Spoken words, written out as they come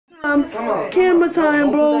time. Camera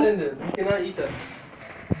time, bro. You cannot eat that.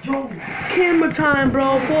 Yo. Camera time,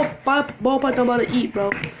 bro. Ball python about to eat, bro.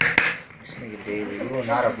 This nigga David, you are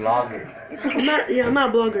not a vlogger. I'm not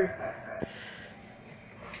a blogger.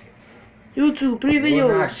 YouTube, 3 videos. You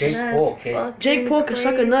are not Jake Paul, okay? Jake Paul can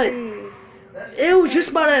suck a nut. It was just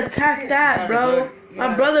about to attack that, bro.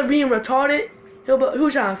 My brother being retarded. He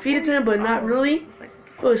was trying to feed it to him, but not really.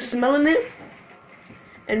 He was smelling it.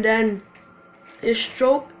 And then it's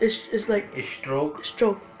stroke. It's like It's stroke.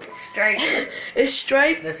 stroke. Strike. It's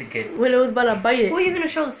strike That's a kid. when it was about to bite it. Who are you gonna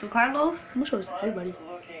show this to, Carlos? I'm gonna show this to everybody.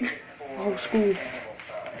 Whole school.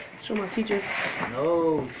 Show my teacher.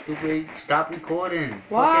 No, stupid. Stop recording.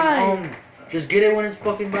 Why? Fucking, just get it when it's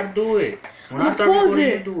fucking about to do it. When I I'ma start pause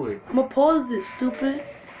recording, it. you do it. I'm gonna pause it, stupid.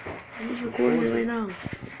 I'm just recording it right now.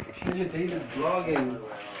 David's vlogging.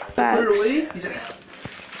 Put it Facts. away. He's like,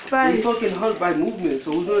 they Facts. fucking hunt by movement.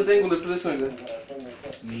 So who's gonna dangle it for this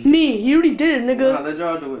nigga? Me. You already did it, Nah, nigga. let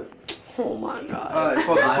y'all do it. Oh my god. Alright,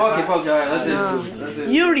 fuck it. Alright, let it.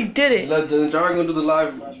 You already did it. Let Jar gonna do the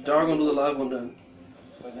live. Jar gonna do the live one then.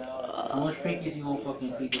 How much pinkies you gonna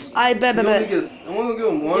fucking feed this? I bet. I'm gonna give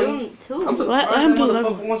him one. Two. I'm surprised Let him that do it.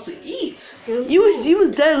 motherfucker wants to eat. You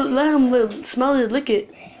was dead. Let him smell it, lick it.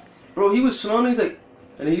 Bro, he was smelling. He's like,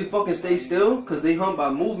 and he fucking stayed still because they hunt by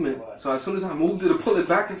movement. So as soon as I moved it to pull it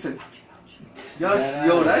back, it's like,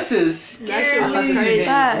 yo, that shit is scary.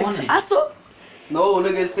 Facts. I saw. No,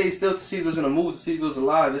 nigga, it stayed still to see if it was gonna move, to see if it was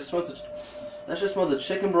alive. It smells. That shit smelled the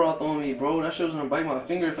chicken broth on me, bro. That shit was gonna bite my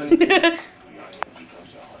finger if anything.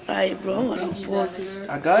 Alright, bro. I'm gonna pause this.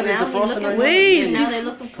 I got it. It's the frosting right Wait. Now they're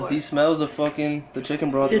looking for Cause he smells the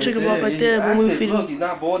chicken broth. The chicken broth right there, when we Active. feed him. Look, he's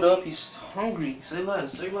not bored up. He's hungry. Say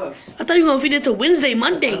less. Say less. I thought you were gonna feed it to Wednesday,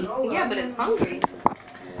 Monday. Yeah, but it's hungry.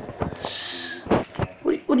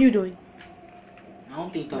 What are you doing? I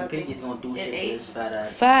don't think them pinkies gonna do shit ate. to this fat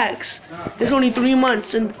ass. Facts. It's only 3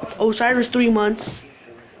 months, and Osiris 3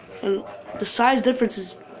 months. And the size difference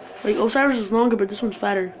is like Osiris is longer, but this one's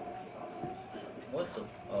fatter. What the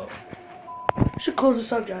You should close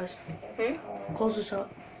this up, Jazz. Close this up.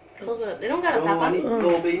 Close it up. They don't got a Oh, I pop need, up.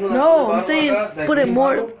 no, baby, you know that No, bottle I'm I saying got? That put it green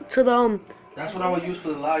more bottle? to the That's what I'm gonna use for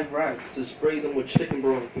the live racks to spray them with chicken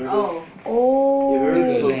broth. Nigga. Oh. You heard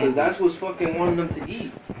me? So, Oh. cause that's what's fucking wanting them to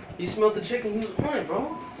eat. He smelled the chicken. He was crying,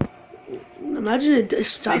 bro. Imagine it Hey,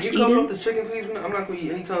 stops you cover up eating. this chicken, please. I'm not gonna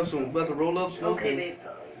eat anytime soon. About to roll up. Smoke. Okay, babe.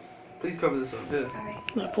 Please cover this up. Yeah. I'm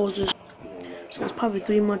gonna pause this. So it's probably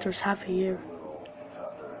 3 months or half a year.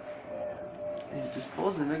 Hey, just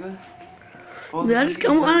pause it, nigga. Yeah,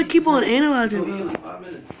 I want to keep on analyzing, Easily bro. 5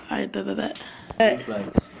 minutes. Alright, bet.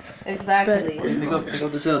 Exactly. Pick up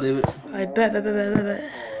the tail, David. Alright, bet.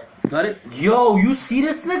 Got it? Yo, you see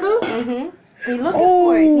this nigga? He looking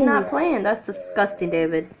for it. He not playing. That's disgusting,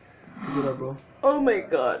 David. Get up, bro. Oh my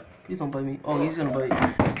god. Please don't bite me. Oh, he's gonna bite.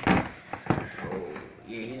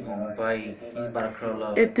 Yeah, he's gonna bite. He's about to curl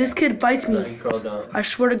up. If this kid bites me, He curled up. I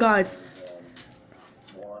swear to God, He's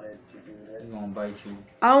gonna bite you.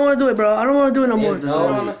 I don't want to do it, bro. I don't want to do it no more. He doesn't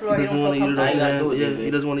on want the floor, to you don't eat feel it off comfortable. your You gotta hand. do it, Yeah, David.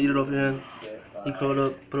 he doesn't want to eat it off your hand. He curled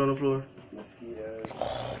up, put it on the floor.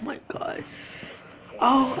 Oh my God.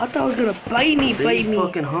 Oh, I thought it was gonna bite me. They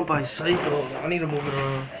fucking hump by psycho. I need to move it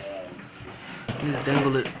around. I need to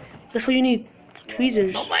dangle it. That's why you need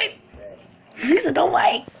tweezers. Don't bite. He said, "Don't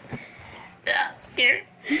bite." I'm scared.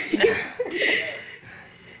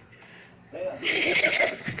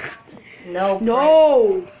 No.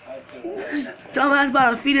 No. This dumbass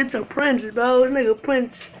about to feed it to Prince, bro. This nigga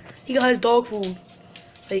Prince, he got his dog food.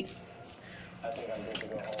 Like,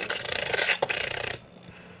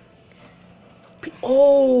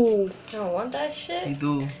 oh, You don't want that shit? He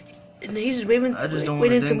do. and he's just waving, I just don't want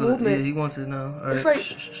to waiting to dangle it. Yeah, movement. he wants it now. All right. It's like-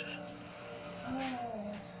 Shh, shh, shh.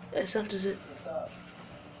 That senses it.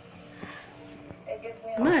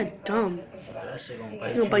 I'm not dumb. That shit gonna He's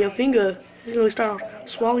bite gonna you. bite your finger. He's gonna start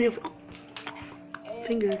swallowing your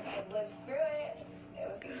finger.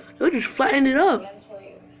 You'll just flatten it up.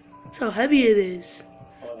 That's how heavy it is.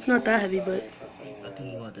 It's not that heavy, but I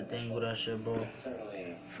think you want to dangle that shit, bro.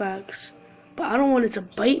 facts. But I don't want it to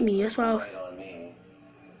bite me. That's why.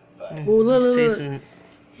 Oh, He's look. tasting it.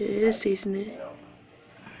 Yeah, it's tasting it.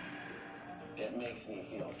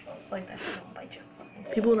 Like that's gonna bite you.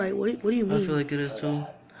 People like, what do you I feel mean? like it is too.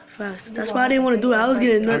 Fast. That's why I didn't want to do it. I was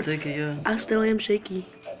getting I'll nervous. take it, yeah. I still am shaky.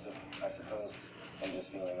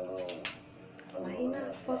 Why he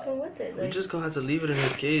not fucking with it? We Like, just gonna have to leave it in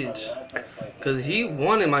his cage. Cause he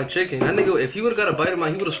wanted my chicken. That nigga, if he would've got a bite of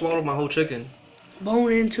mine, he would've swallowed my whole chicken.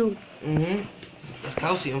 Bone in too. That's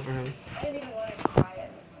calcium for him.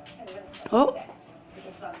 Oh,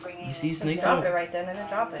 You see, snakes Drop it don't. right then and then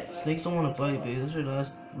drop it. Snakes don't want to bite, babe. That's your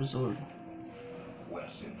last resort.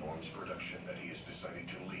 Wes informs production that he has decided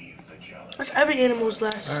to leave the challenge. That's every animal's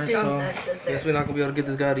last Alright, sting. so guess we're not gonna be able to get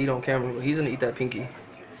this guy to eat on camera, but he's gonna eat that pinky.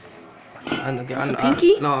 It's a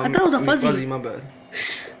pinky? No, I thought it was a fuzzy. My bad.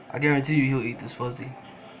 I guarantee you, he'll eat this fuzzy.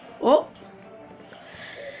 Oh,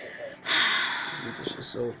 Let this shit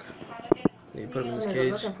soak. Need to put him in this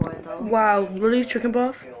cage. Looking for it though. wow. Really? Chicken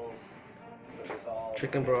broth?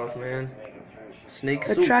 Chicken broth, man. Snake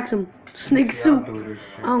That soup. tracks him. Snake soup. Do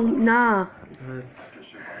this shit. Oh, nah. Good.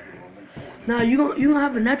 Nah, you gonna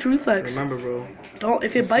have a natural reflex. Remember, bro. Don't,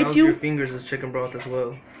 if it smells bites your you, fingers is chicken broth as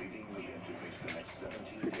well.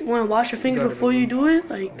 you wanna wash your fingers gotta before be- you do it?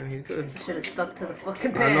 Like, Yeah, he's good. Should have stuck to the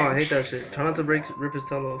fucking I pan. know, I hate that shit. Try not to rip his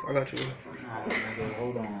tail off. I got you. Nah, nigga,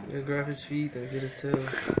 hold on. Yeah, grab his feet and get his tail.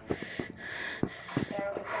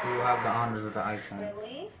 We will have the honors with the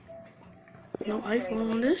iPhone. no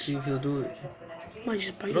iPhone on this? See if he'll do it. Might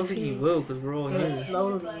just bite I your don't think he finger. will, because we're all here.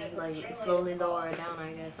 Slowly lower it down,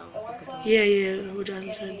 I guess. Yeah, what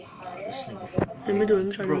Jasmine said. This nigga. Let me do it. Let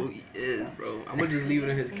me try to Bro, do it. he is, bro. I'm gonna just leave it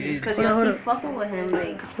in his cage. Because Hold on, you'll hold keep fucking with him,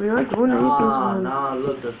 like. We're not doing anything to him. Nah,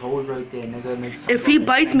 look, there's holes right there, nigga. Make some If he fucking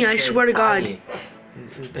bites me, I shit, swear to tie God. it.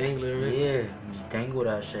 Dangler, right? Yeah, just dangle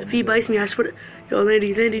that shit. If he nigga. bites me, I swear to... Yo,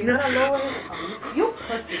 lady, no. You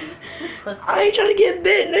pussy. You pussy. I ain't trying to get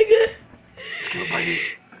bit, nigga. He's gonna bite me.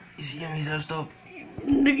 You see him? He's messed up.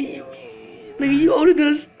 Nigga, you older than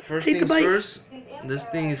us. First Take the things bite. first, this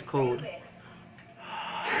thing is cold.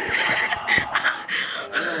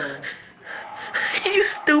 You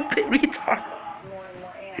stupid retard.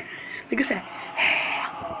 Nigga said...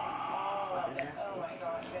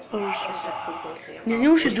 Oh, It's just too close to you. you know what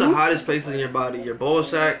you What's should the do? hottest places in your body? Your ball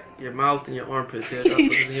sack, your mouth, and your armpits. Yeah, that's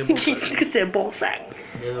what's in your ball sack. Nigga said ball sack.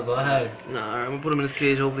 Yeah, go ahead. Nah, alright, I'm gonna put him in his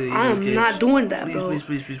cage. Hopefully, he I in his am cage. not doing that, Please, bro. please,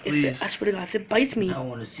 please, please, please. I swear to God, if it bites me... I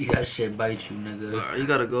want to see that shit bite you, nigga. Alright, you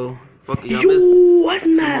gotta go. Fuck it, y'all miss. Yo, that's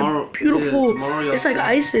mad Tomorrow- beautiful. yeah, tomorrow y'all It's like see.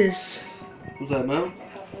 ISIS. What's that, man?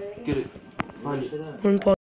 Get it. Find it. Shit up. One pause.